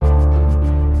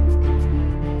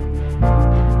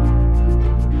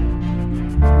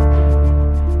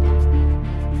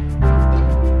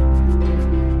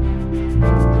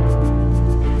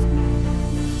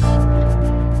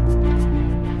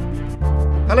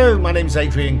Hello, my name's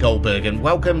Adrian Goldberg and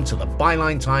welcome to the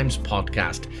Byline Times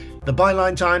podcast. The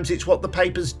Byline Times, it's what the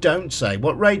papers don't say,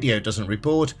 what radio doesn't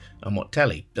report and what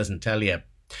telly doesn't tell you.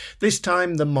 This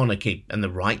time, the monarchy and the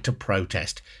right to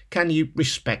protest. Can you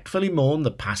respectfully mourn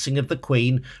the passing of the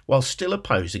Queen while still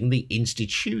opposing the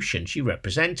institution she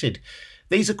represented?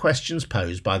 These are questions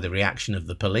posed by the reaction of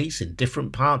the police in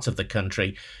different parts of the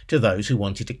country to those who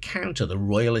wanted to counter the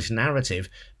royalist narrative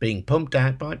being pumped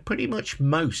out by pretty much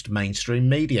most mainstream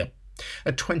media.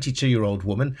 A 22-year-old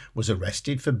woman was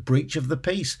arrested for breach of the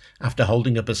peace after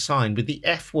holding up a sign with the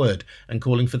F word and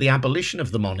calling for the abolition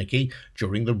of the monarchy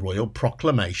during the royal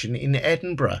proclamation in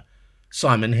Edinburgh.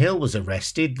 Simon Hill was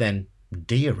arrested, then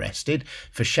de-arrested,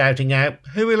 for shouting out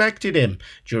 "Who elected him?"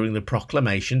 during the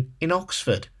proclamation in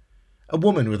Oxford. A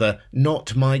woman with a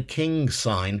 "Not My King"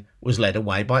 sign was led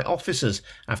away by officers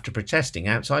after protesting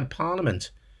outside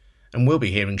Parliament. And we'll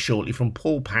be hearing shortly from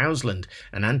Paul Powsland,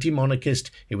 an anti-monarchist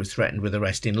who was threatened with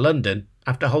arrest in London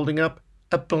after holding up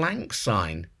a blank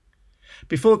sign.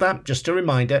 Before that, just a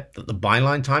reminder that the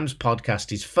Byline Times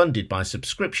podcast is funded by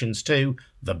subscriptions to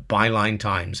the Byline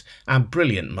Times, our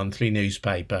brilliant monthly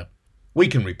newspaper. We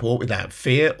can report without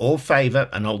fear or favour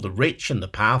and hold the rich and the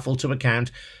powerful to account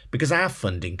because our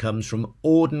funding comes from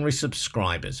ordinary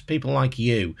subscribers, people like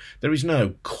you. There is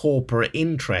no corporate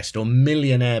interest or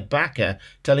millionaire backer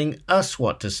telling us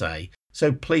what to say.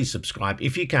 So please subscribe,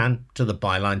 if you can, to the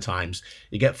Byline Times.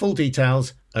 You get full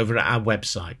details over at our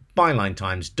website,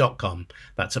 bylinetimes.com.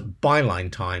 That's at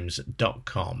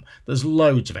bylinetimes.com. There's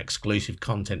loads of exclusive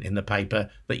content in the paper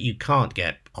that you can't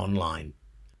get online.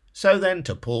 So then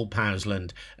to Paul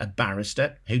Powsland, a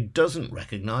barrister who doesn't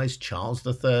recognise Charles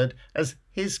III as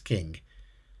his king.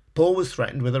 Paul was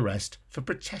threatened with arrest for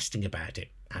protesting about it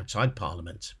outside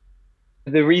Parliament.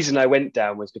 The reason I went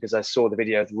down was because I saw the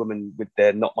video of the woman with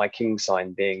the "Not My King"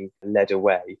 sign being led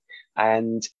away.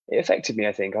 And it affected me,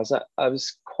 I think. I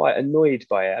was quite annoyed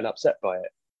by it and upset by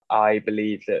it. I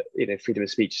believe that, freedom of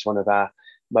speech is one of our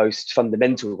most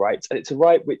fundamental rights. And it's a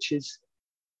right which is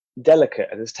delicate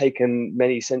and has taken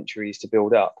many centuries to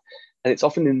build up. And it's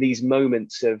often in these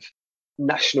moments of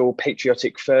national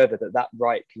patriotic fervour that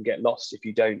right can get lost if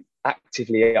you don't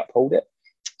actively uphold it.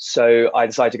 So I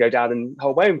decided to go down and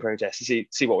hold my own protest to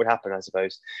see what would happen, I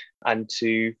suppose, and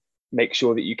to make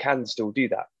sure that you can still do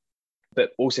that.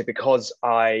 But also because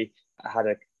I had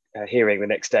a hearing the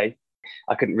next day,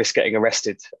 I couldn't risk getting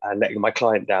arrested and letting my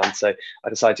client down. So I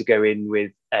decided to go in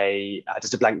with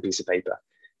just a blank piece of paper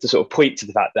to sort of point to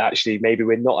the fact that actually maybe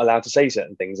we're not allowed to say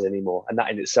certain things anymore, and that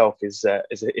in itself is a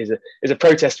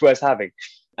protest worth having.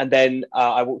 And then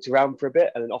I walked around for a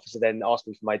bit, and an officer then asked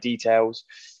me for my details,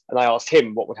 and I asked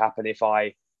him what would happen if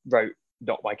I wrote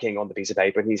 "Not My King" on the piece of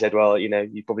paper, and he said, "Well,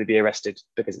 you'd probably be arrested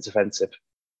because it's offensive."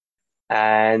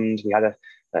 And we had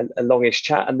a longish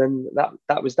chat, and then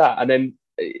that was that. And then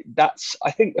that's, I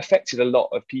think, affected a lot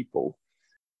of people.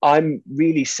 I'm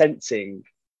really sensing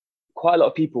quite a lot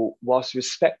of people, whilst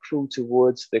respectful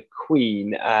towards the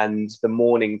Queen and the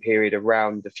mourning period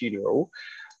around the funeral,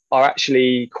 are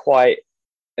actually quite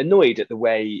annoyed at the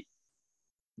way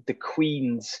the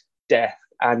Queen's death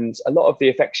and a lot of the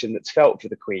affection that's felt for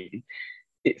the Queen,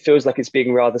 it feels like it's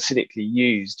being rather cynically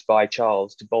used by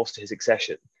Charles to bolster his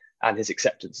succession and his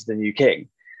acceptance as the new king.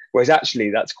 Whereas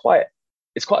actually it's quite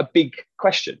a big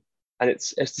question, and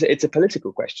it's a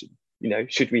political question.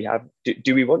 Should we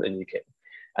do we want a new king?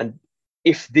 And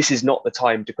if this is not the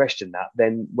time to question that,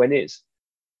 then when is?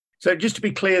 So just to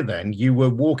be clear then, you were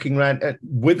walking around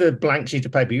with a blank sheet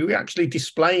of paper. You were actually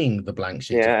displaying the blank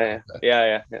sheet of paper.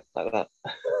 Yeah, like that.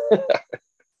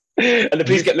 And the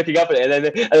police kept looking up at it, and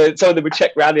then some of them would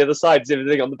check around the other side, see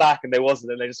everything on the back, and there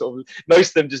wasn't. And they just most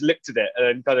of them just looked at it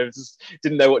and kind of just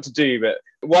didn't know what to do. But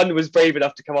one was brave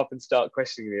enough to come up and start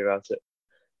questioning me about it.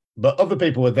 But other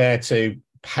people were there to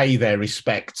pay their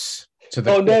respects to the...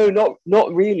 Oh, no,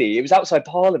 not really. It was outside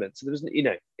Parliament. So there was,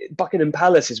 Buckingham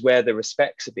Palace is where the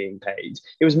respects are being paid.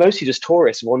 It was mostly just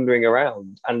tourists wandering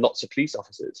around and lots of police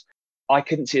officers. I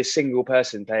couldn't see a single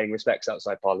person paying respects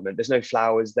outside Parliament. There's no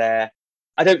flowers there.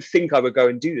 I don't think I would go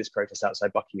and do this protest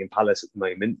outside Buckingham Palace at the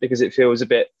moment because it feels a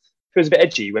bit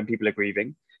edgy when people are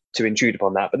grieving to intrude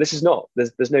upon that. But this is not.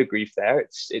 There's no grief there.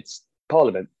 It's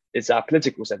Parliament. It's our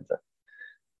political centre.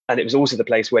 And it was also the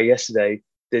place where yesterday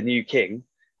the new king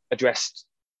addressed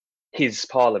his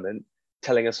Parliament,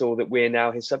 telling us all that we're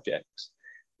now his subjects.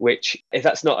 Which, if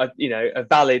that's not a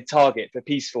valid target for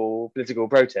peaceful political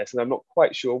protest, then I'm not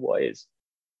quite sure what is.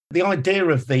 The idea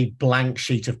of the blank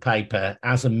sheet of paper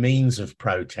as a means of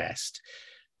protest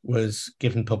was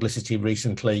given publicity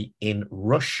recently in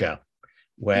Russia,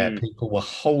 where people were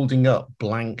holding up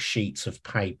blank sheets of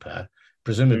paper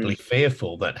presumably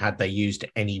fearful that had they used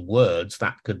any words,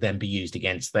 that could then be used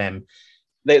against them.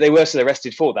 They were still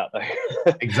arrested for that,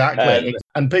 though. Exactly.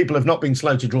 And people have not been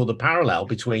slow to draw the parallel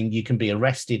between you can be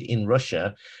arrested in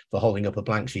Russia for holding up a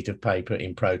blank sheet of paper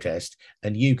in protest,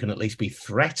 and you can at least be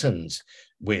threatened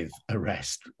with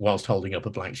arrest whilst holding up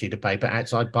a blank sheet of paper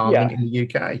outside Parliament in the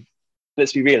UK.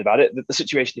 Let's be real about it. The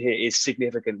situation here is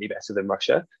significantly better than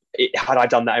Russia. Had I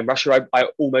done that in Russia, I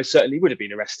almost certainly would have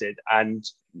been arrested and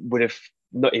would have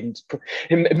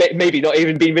maybe not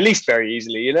even been released very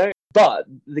easily, you know? But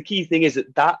the key thing is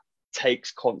that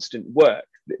takes constant work.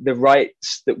 The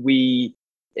rights that we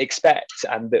expect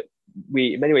and that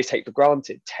we in many ways take for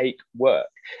granted take work.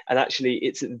 And actually,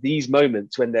 it's at these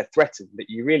moments when they're threatened that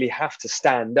you really have to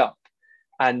stand up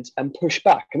and push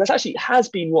back. And that's actually has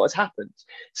been what has happened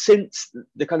since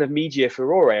the kind of media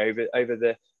furore over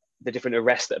the different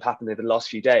arrests that have happened over the last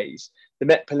few days. The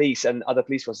Met Police and other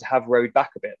police forces have rowed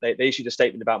back a bit. They issued a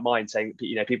statement about mine saying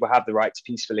that people have the right to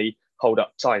peacefully hold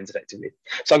up signs effectively.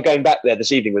 So I'm going back there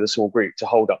this evening with a small group to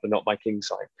hold up the Not My King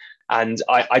sign. And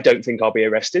I don't think I'll be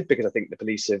arrested because I think the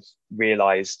police have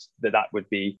realised that would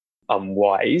be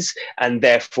unwise. And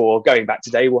therefore, going back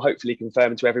today will hopefully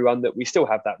confirm to everyone that we still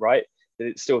have that right, that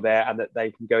it's still there, and that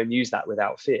they can go and use that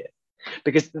without fear.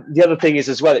 Because the other thing is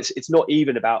as well, it's not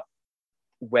even about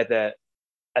whether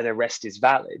an arrest is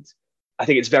valid. I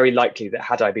think it's very likely that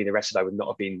had I been arrested, I would not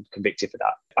have been convicted for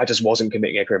that. I just wasn't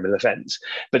committing a criminal offence.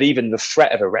 But even the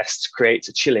threat of arrest creates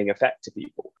a chilling effect to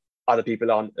people. Other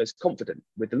people aren't as confident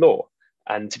with the law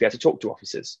and to be able to talk to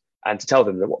officers and to tell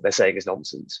them that what they're saying is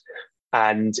nonsense.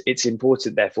 And it's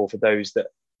important, therefore, for those that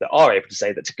are able to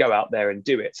say that, to go out there and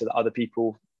do it so that other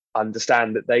people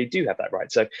understand that they do have that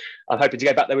right. So I'm hoping to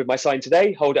go back there with my sign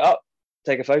today, hold it up,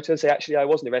 take a photo and say, actually, I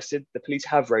wasn't arrested. The police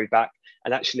have rowed back,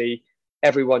 and actually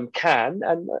everyone can,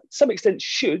 and to some extent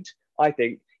should, I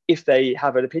think, if they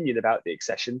have an opinion about the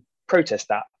accession, protest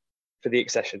that for the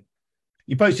accession.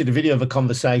 You posted a video of a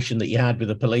conversation that you had with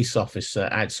a police officer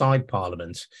outside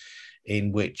Parliament,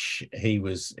 in which he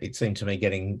was, it seemed to me,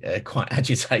 getting quite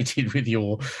agitated with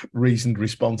your reasoned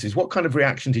responses. What kind of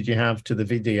reaction did you have to the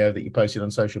video that you posted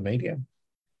on social media?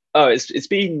 Oh, it's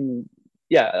been,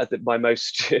 I think my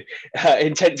most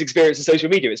intense experience of social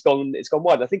media. It's gone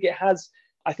wide.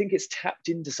 I think it's tapped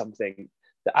into something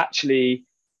that actually,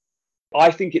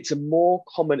 I think it's a more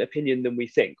common opinion than we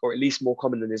think, or at least more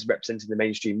common than is represented in the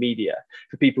mainstream media,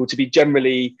 for people to be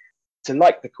generally, to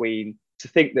like the Queen, to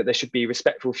think that there should be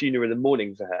respectful funeral and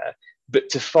mourning for her, but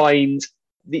to find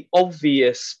the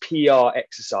obvious PR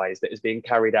exercise that is being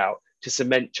carried out to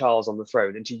cement Charles on the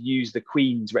throne and to use the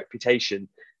Queen's reputation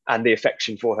and the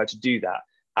affection for her to do that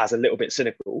as a little bit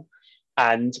cynical,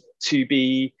 and to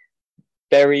be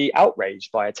very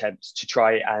outraged by attempts to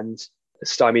try and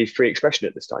stymie free expression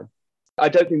at this time. I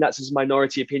don't think that's as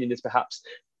minority opinion as perhaps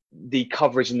the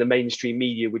coverage in the mainstream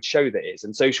media would show that is.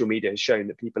 And social media has shown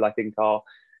that people, I think,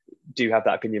 do have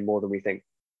that opinion more than we think.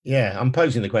 Yeah, I'm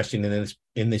posing the question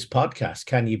in this podcast.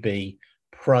 Can you be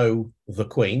pro the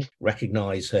Queen,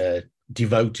 recognise her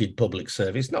devoted public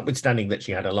service, notwithstanding that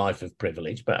she had a life of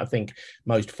privilege, but I think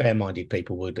most fair-minded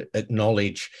people would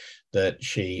acknowledge that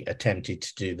she attempted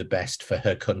to do the best for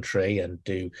her country and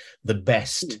do the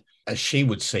best as she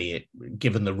would see it,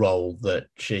 given the role that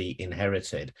she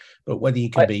inherited. But whether you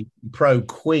can be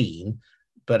pro-Queen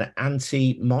but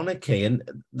anti-monarchy, and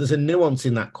there's a nuance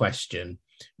in that question,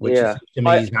 which to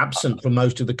me is absent from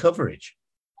most of the coverage.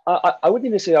 I wouldn't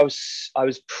even say I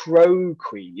was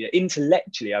pro-Queen.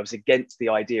 Intellectually, I was against the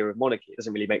idea of monarchy. It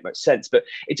doesn't really make much sense, but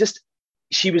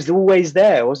she was always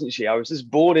there, wasn't she? I was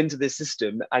just born into this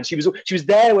system, and she was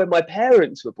there when my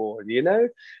parents were born.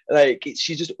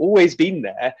 She's just always been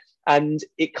there, and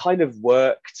it kind of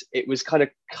worked. It was kind of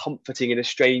comforting in a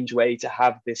strange way to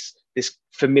have this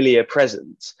familiar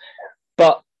presence.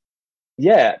 But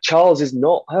yeah, Charles is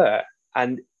not her,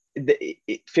 and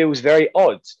it feels very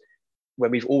odd when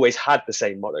we've always had the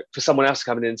same monarch, for someone else to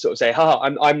come in and sort of say,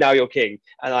 I'm now your king,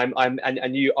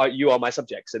 and you are my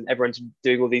subjects, and everyone's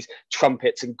doing all these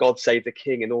trumpets and God save the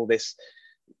king and all this,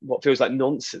 what feels like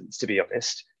nonsense, to be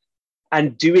honest,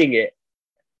 and doing it,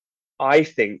 I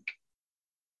think,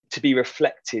 to be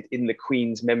reflected in the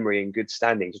Queen's memory and good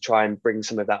standing, to try and bring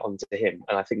some of that onto him.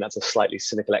 And I think that's a slightly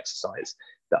cynical exercise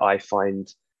that I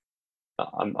find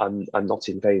I'm not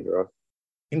in favour of.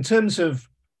 In terms of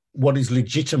what is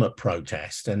legitimate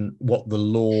protest and what the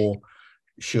law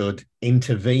should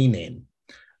intervene in,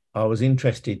 I was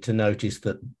interested to notice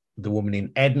that the woman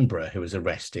in Edinburgh who was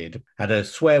arrested had a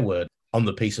swear word on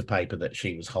the piece of paper that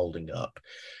she was holding up.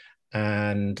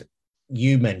 And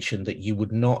you mentioned that you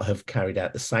would not have carried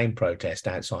out the same protest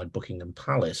outside Buckingham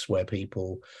Palace, where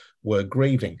people were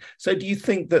grieving. So do you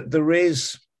think that there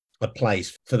is a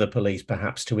place for the police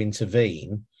perhaps to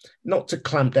intervene, not to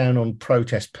clamp down on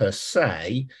protest per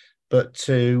se, but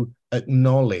to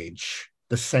acknowledge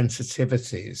the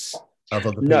sensitivities of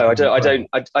other people? No, I don't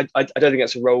think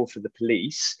that's a role for the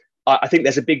police. I think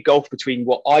there's a big gulf between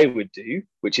what I would do,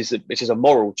 which is a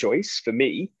moral choice for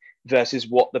me, versus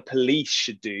what the police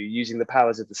should do using the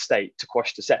powers of the state to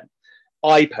quash dissent.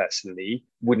 I personally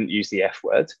wouldn't use the F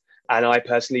word, and I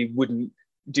personally wouldn't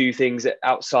do things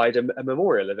outside a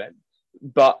memorial event.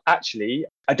 But actually,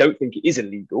 I don't think it is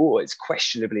illegal, or it's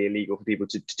questionably illegal for people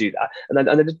to do that. And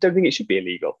I don't think it should be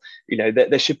illegal. You know,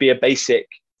 there should be a basic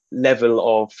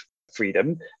level of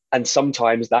freedom. And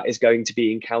sometimes that is going to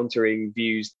be encountering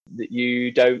views that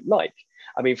you don't like.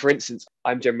 I mean, for instance,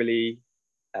 I'm generally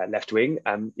left wing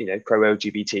and pro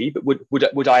LGBT, but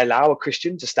would I allow a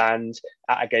Christian to stand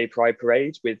at a gay pride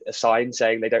parade with a sign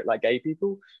saying they don't like gay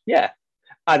people? Yeah,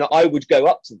 and I would go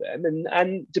up to them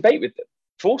and debate with them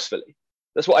forcefully.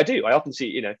 That's what I do. I often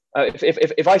see,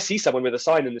 if I see someone with a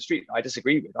sign in the street that I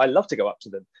disagree with, I love to go up to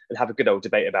them and have a good old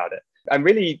debate about it, and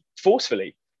really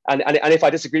forcefully. And if I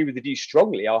disagree with the view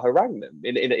strongly, I'll harangue them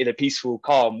in a peaceful,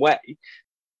 calm way.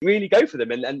 Really go for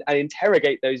them and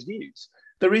interrogate those views.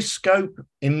 There is scope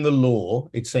in the law,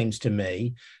 it seems to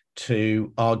me,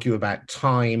 to argue about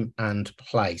time and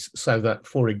place, so that,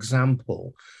 for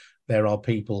example, there are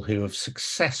people who have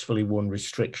successfully won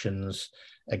restrictions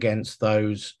against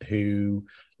those who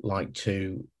like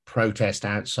to protest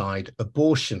outside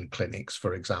abortion clinics,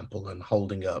 for example, and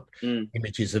holding up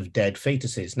images of dead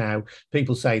fetuses. Now,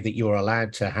 people say that you're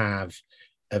allowed to have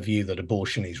a view that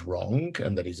abortion is wrong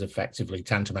and that is effectively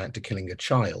tantamount to killing a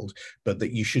child, but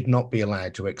that you should not be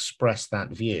allowed to express that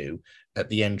view at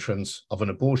the entrance of an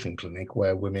abortion clinic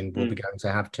where women will be going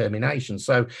to have termination.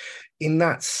 So in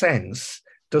that sense,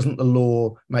 doesn't the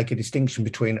law make a distinction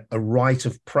between a right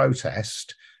of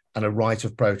protest and a right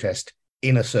of protest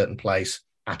in a certain place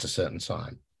at a certain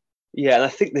time? Yeah, and I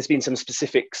think there's been some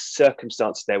specific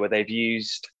circumstances there where they've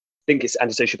used, I think it's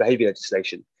antisocial behaviour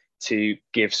legislation, to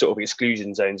give sort of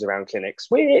exclusion zones around clinics,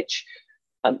 which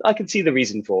I can see the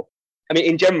reason for. I mean,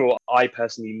 in general, I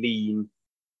personally lean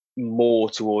more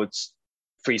towards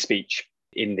free speech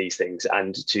in these things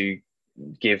and to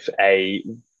give a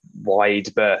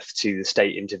wide berth to the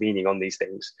state intervening on these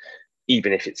things,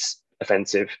 even if it's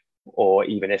offensive or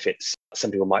even if it's, some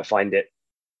people might find it,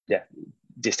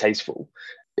 distasteful.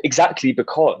 Exactly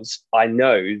because I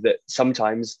know that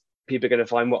sometimes people are going to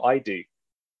find what I do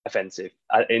offensive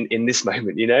in this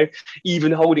moment,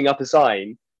 even holding up a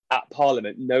sign at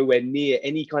Parliament, nowhere near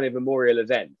any kind of memorial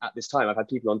event at this time. I've had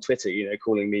people on Twitter,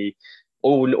 calling me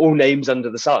all names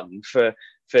under the sun for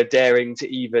daring to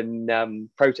even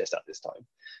protest at this time.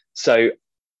 So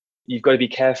you've got to be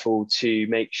careful to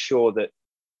make sure that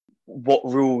what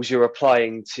rules you're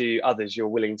applying to others, you're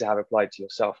willing to have applied to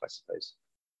yourself, I suppose,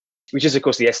 which is, of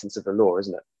course, the essence of the law,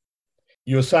 isn't it?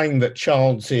 You're saying that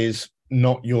Charles is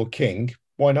not your king.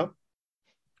 Why not?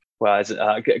 Well,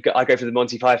 I go for the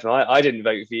Monty Python. I didn't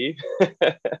vote for you.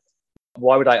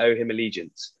 Why would I owe him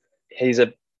allegiance? He's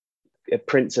a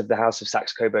prince of the House of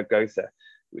Saxe-Coburg-Gotha,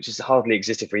 which has hardly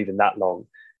existed for even that long.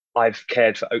 I've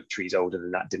cared for oak trees older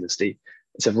than that dynasty.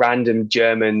 It's a random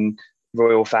German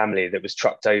royal family that was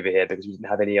trucked over here because we didn't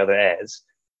have any other heirs.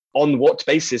 On what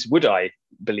basis would I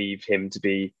believe him to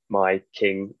be my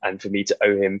king and for me to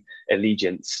owe him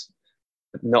allegiance?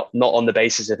 Not on the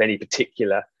basis of any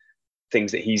particular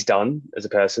things that he's done as a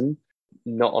person,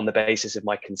 not on the basis of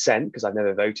my consent, because I've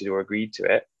never voted or agreed to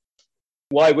it.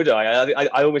 Why would I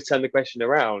always turn the question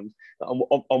around.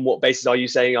 On what basis are you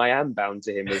saying I am bound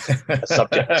to him as a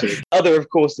subject to? Other, of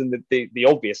course, than the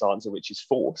obvious answer, which is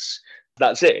force.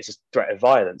 That's it. It's a threat of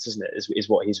violence, isn't it? Is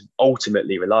what he's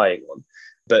ultimately relying on.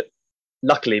 But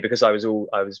luckily, because I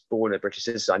was born a British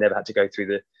citizen, I never had to go through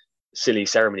the silly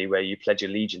ceremony where you pledge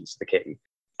allegiance to the king.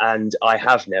 And I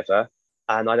have never,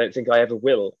 and I don't think I ever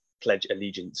will, pledge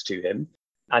allegiance to him.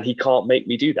 And he can't make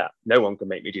me do that. No one can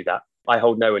make me do that. I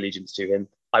hold no allegiance to him.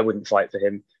 I wouldn't fight for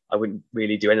him. I wouldn't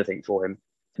really do anything for him.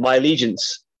 My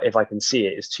allegiance, if I can see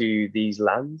it, is to these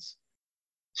lands,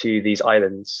 to these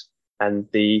islands, and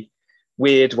the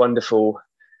weird, wonderful,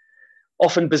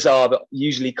 often bizarre, but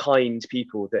usually kind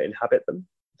people that inhabit them,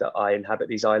 that I inhabit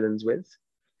these islands with,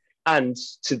 and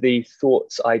to the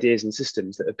thoughts, ideas, and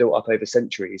systems that have built up over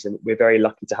centuries, and we're very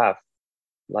lucky to have,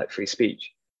 like free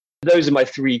speech. Those are my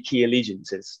three key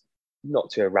allegiances,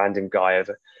 not to a random guy of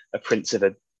a prince of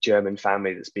a German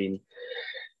family that's been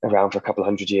around for a couple of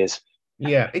 100 years.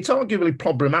 Yeah, it's arguably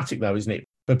problematic, though, isn't it,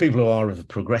 for people who are of a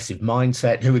progressive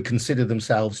mindset, who would consider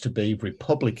themselves to be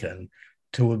Republican,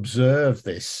 to observe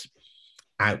this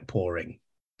outpouring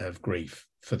of grief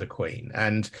for the Queen.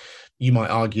 And you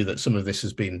might argue that some of this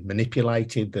has been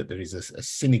manipulated, that there is a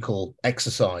cynical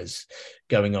exercise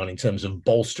going on in terms of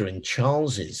bolstering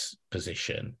Charles's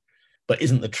position. But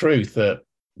isn't the truth that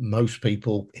most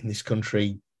people in this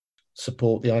country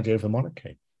support the idea of a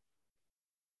monarchy?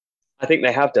 I think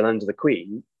they have done under the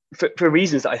Queen for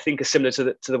reasons that I think are similar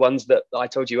to the ones that I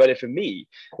told you earlier. For me,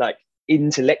 like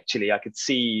intellectually, I could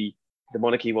see the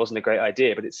monarchy wasn't a great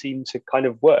idea, but it seemed to kind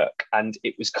of work, and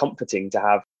it was comforting to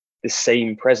have the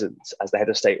same presence as the head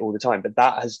of state all the time. But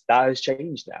that has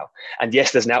changed now. And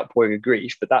yes, there's an outpouring of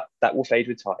grief, but that will fade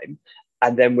with time.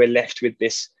 And then we're left with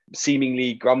this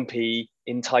seemingly grumpy,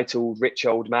 entitled, rich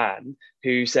old man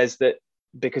who says that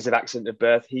because of accident of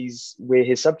birth, we're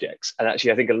his subjects. And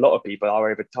actually, I think a lot of people are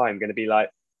over time going to be like,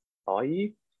 are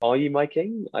you my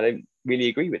king? I don't really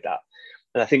agree with that.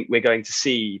 And I think we're going to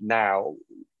see now,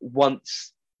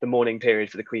 once the mourning period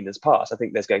for the Queen has passed, I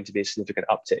think there's going to be a significant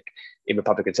uptick in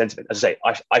Republican sentiment. As I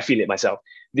say, I feel it myself.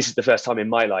 This is the first time in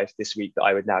my life this week that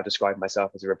I would now describe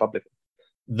myself as a Republican.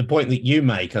 The point that you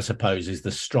make, I suppose, is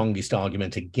the strongest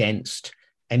argument against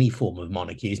any form of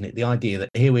monarchy, isn't it? The idea that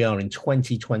here we are in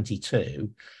 2022,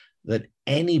 that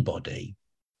anybody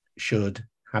should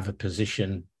have a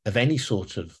position of any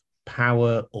sort of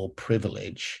power or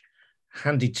privilege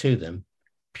handed to them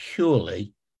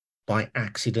purely by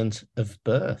accident of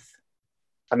birth.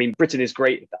 I mean, Britain is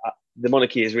great at that. The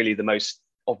monarchy is really the most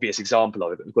obvious example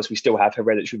of it. But of course, we still have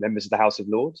hereditary members of the House of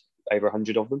Lords, over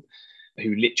 100 of them,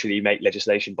 who literally make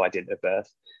legislation by dint of birth.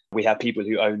 We have people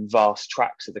who own vast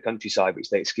tracts of the countryside, which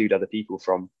they exclude other people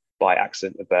from by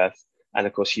accident of birth. And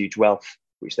of course, huge wealth,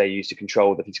 which they use to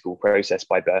control the political process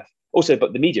by birth. Also,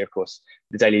 but the media, of course,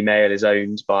 the Daily Mail is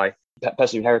owned by a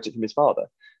person who inherited from his father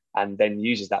and then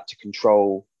uses that to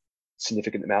control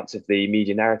significant amounts of the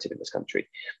media narrative in this country.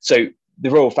 So the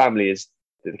royal family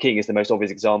the king is the most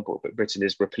obvious example, but Britain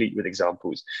is replete with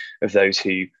examples of those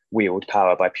who wield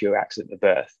power by pure accident of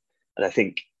birth. And I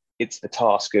think it's the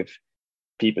task of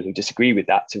people who disagree with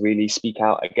that to really speak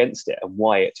out against it and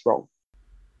why it's wrong.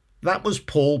 That was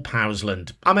Paul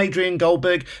Powsland. I'm Adrian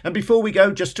Goldberg, and before we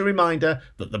go, just a reminder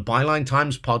that the Byline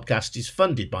Times podcast is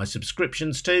funded by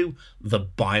subscriptions to The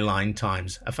Byline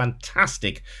Times, a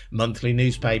fantastic monthly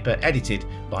newspaper edited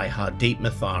by Hardeep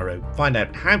Matharu. Find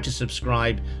out how to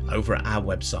subscribe over at our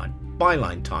website,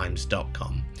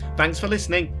 bylinetimes.com. Thanks for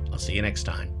listening. I'll see you next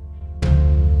time.